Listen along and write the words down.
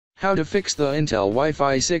How to fix the Intel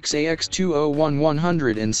Wi-Fi 6 AX201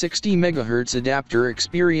 160 MHz adapter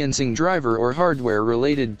experiencing driver or hardware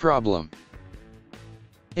related problem.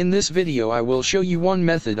 In this video I will show you one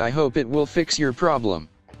method. I hope it will fix your problem.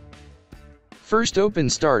 First open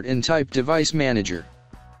Start and type Device Manager.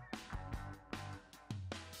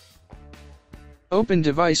 Open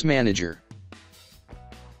Device Manager.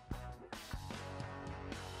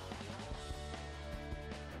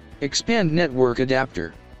 Expand Network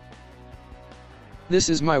Adapter. This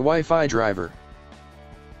is my Wi-Fi driver.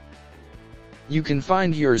 You can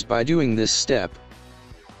find yours by doing this step.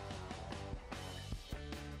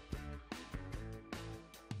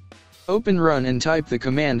 Open Run and type the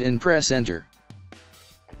command and press Enter.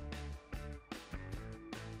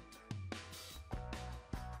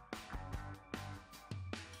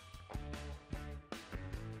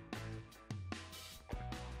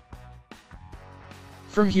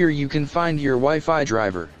 From here you can find your Wi-Fi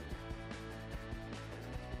driver.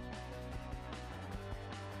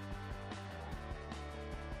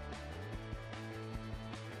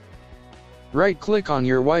 Right-click on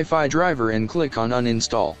your Wi-Fi driver and click on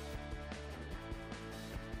Uninstall.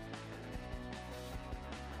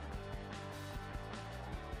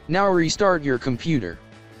 Now restart your computer.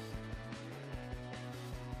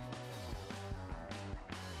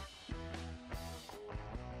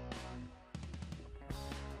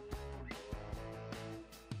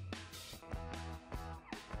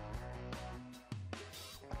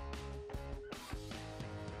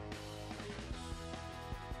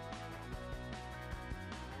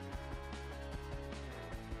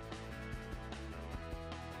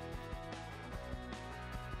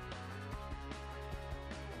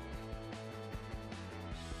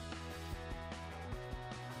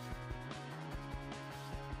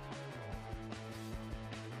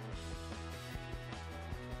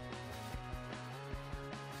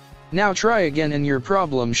 Now try again and your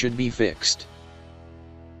problem should be fixed.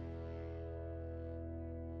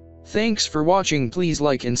 Thanks for watching. Please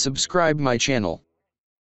like and subscribe my channel.